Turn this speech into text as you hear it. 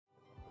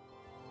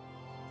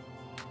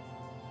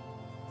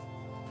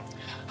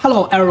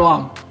Hello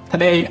everyone.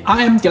 Today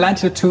I am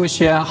delighted to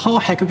share how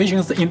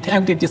Hikvision's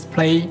interactive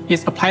display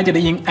is applied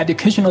in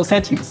educational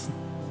settings.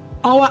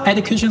 Our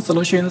education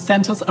solution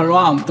centers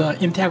around the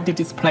interactive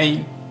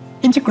display,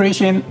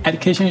 integration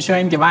education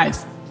sharing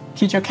device,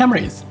 teacher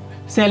cameras,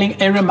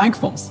 selling area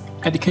microphones,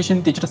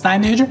 education digital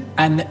signage,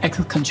 and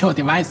access control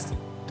device.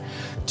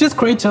 This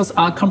creates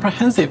a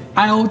comprehensive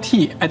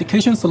IoT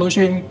education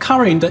solution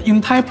covering the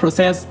entire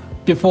process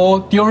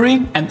before,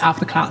 during, and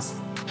after class.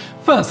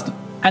 First,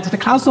 at the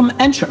classroom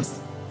entrance,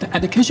 the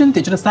education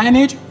digital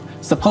signage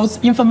supports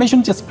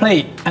information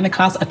display and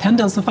class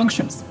attendance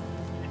functions.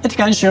 It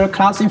can share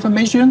class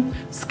information,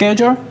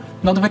 schedule,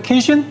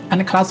 notification,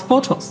 and class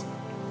photos.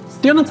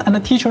 Students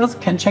and teachers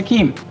can check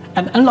in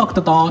and unlock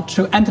the door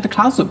to enter the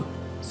classroom,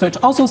 so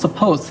it also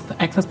supports the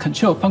access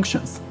control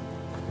functions.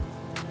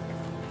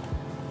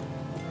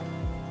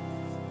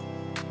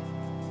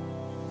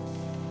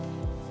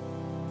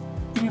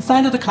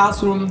 Inside the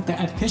classroom, the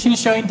education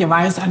sharing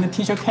device and the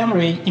teacher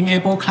camera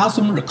enable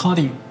classroom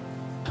recording.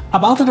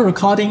 About the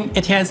recording,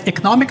 it has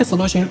economic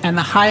solution and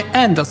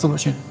high-end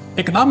solution.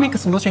 Economic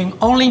solution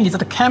only needs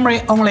the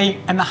camera only,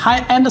 and the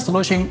high-end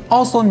solution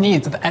also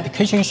needs the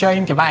education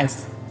sharing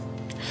device.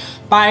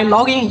 By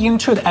logging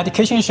into the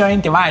education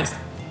sharing device,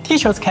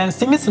 teachers can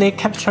seamlessly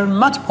capture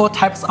multiple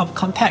types of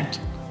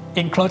content,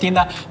 including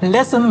the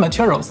lesson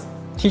materials,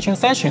 teaching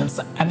sessions,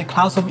 and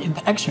classroom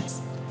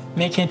interactions,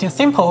 making it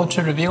simple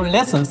to review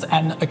lessons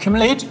and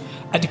accumulate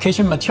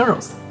education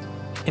materials.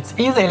 It's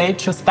easy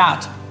to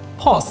start,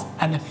 pause,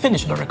 and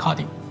finish the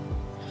recording.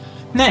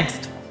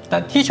 Next, the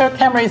teacher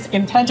camera is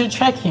intelligent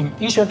checking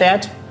ensure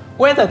that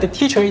whether the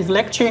teacher is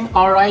lecturing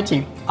or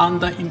writing on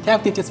the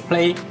interactive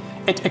display,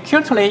 it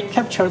accurately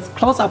captures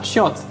close-up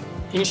shots,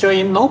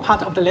 ensuring no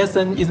part of the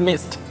lesson is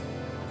missed.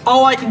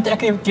 Our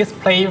interactive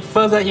display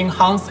further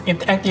enhances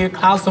interactive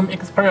classroom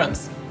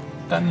experience.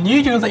 The new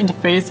user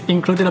interface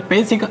included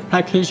basic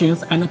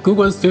applications and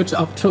Google suite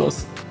of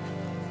tools,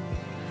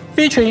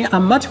 featuring a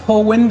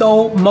multiple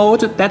window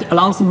mode that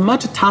allows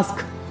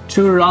multitask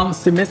to run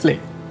seamlessly.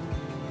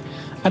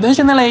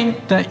 Additionally,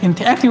 the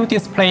interactive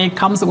display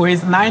comes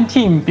with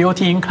 19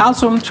 built-in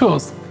classroom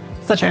tools,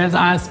 such as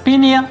a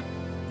spinner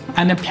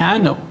and a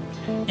piano,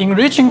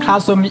 enriching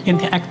classroom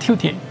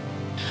interactivity.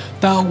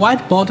 The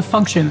whiteboard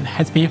function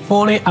has been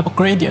fully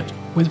upgraded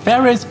with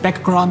various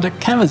background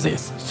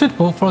canvases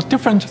suitable for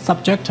different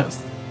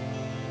subjects.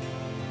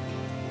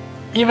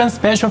 Even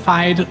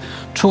specified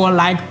tools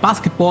like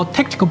basketball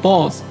tactical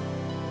balls.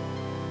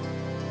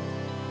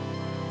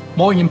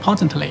 More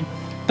importantly,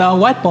 the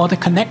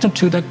whiteboard connected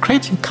to the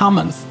Creative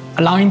Commons,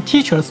 allowing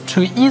teachers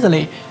to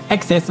easily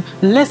access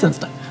lessons,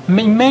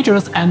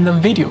 images, and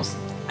videos,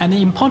 and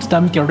import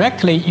them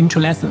directly into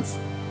lessons.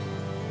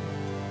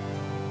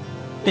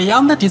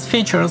 Beyond these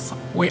features,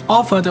 we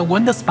offer the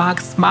Hikvision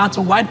Smart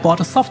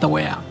Whiteboard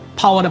software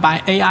powered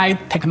by AI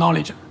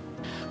technology.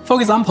 For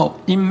example,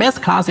 in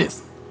math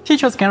classes,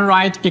 teachers can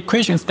write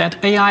equations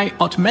that AI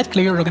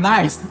automatically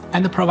recognizes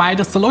and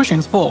provide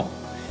solutions for,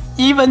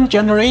 even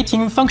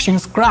generating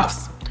functions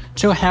graphs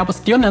to help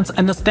students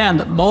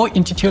understand more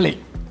intuitively.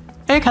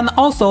 It can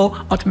also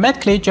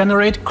automatically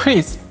generate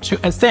quizzes to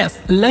assess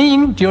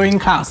learning during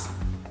class.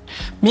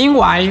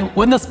 Meanwhile,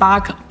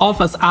 Hikvision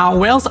offers a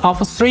wealth of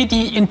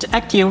 3D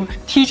interactive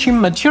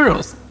teaching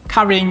materials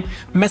covering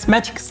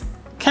mathematics,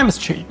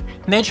 chemistry,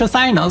 natural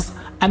science,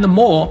 and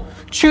more,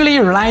 truly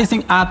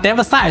realizing a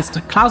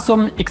diversized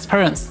classroom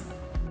experience.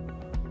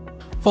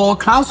 For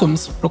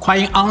classrooms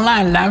requiring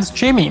online live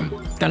streaming,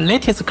 the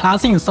latest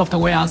classing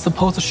software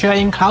supports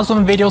sharing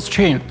classroom video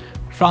stream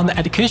from the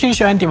education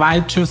sharing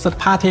device to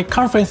third-party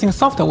conferencing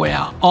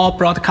software or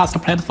broadcast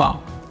platform.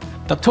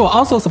 The tool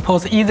also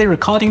supports easy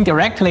recording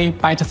directly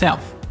by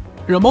itself.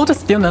 Remote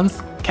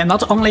students can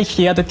not only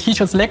hear the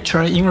teacher's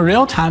lecture in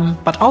real time,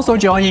 but also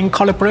join in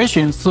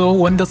collaboration through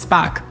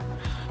Hikvision,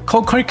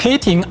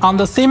 co-creating on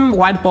the same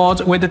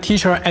whiteboard with the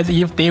teacher as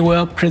if they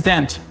were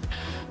present.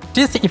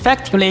 This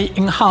effectively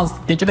enhances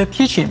digital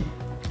teaching,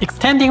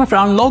 extending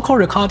from local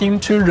recording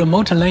to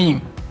remote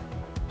learning.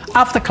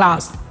 After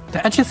class, the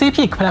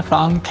HCP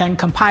platform can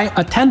compile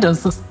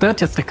attendance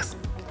statistics.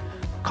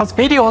 Course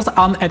videos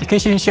on the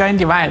education sharing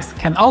device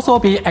can also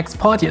be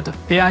exported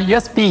via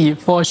USB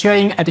for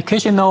sharing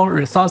educational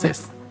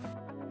resources.